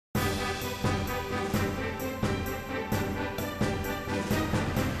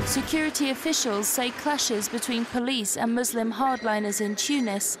Security officials say clashes between police and Muslim hardliners in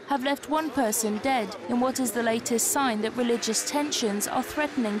Tunis have left one person dead in what is the latest sign that religious tensions are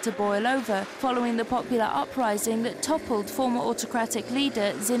threatening to boil over following the popular uprising that toppled former autocratic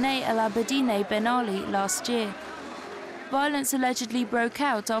leader Zine Abidine Ben Ali last year. Violence allegedly broke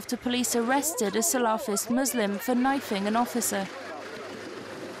out after police arrested a Salafist Muslim for knifing an officer.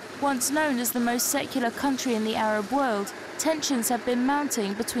 Once known as the most secular country in the Arab world, tensions have been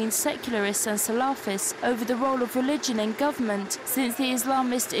mounting between secularists and Salafists over the role of religion in government since the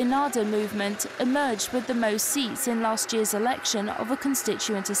Islamist Ennahda Movement emerged with the most seats in last year's election of a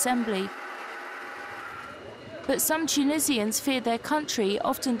constituent assembly. But some Tunisians fear their country,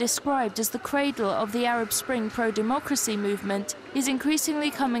 often described as the cradle of the Arab Spring pro-democracy movement, is increasingly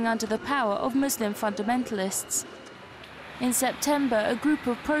coming under the power of Muslim fundamentalists. In September, a group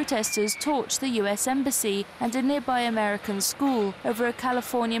of protesters torched the US Embassy and a nearby American school over a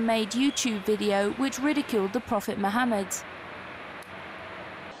California-made YouTube video which ridiculed the Prophet Muhammad.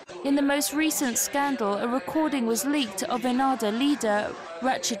 In the most recent scandal, a recording was leaked of Ennahda leader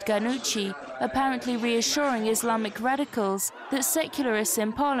Rachid Ghannouchi apparently reassuring Islamic radicals that secularists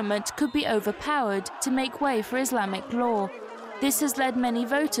in parliament could be overpowered to make way for Islamic law. This has led many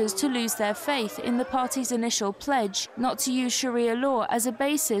voters to lose their faith in the party's initial pledge not to use Sharia law as a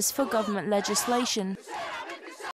basis for government legislation.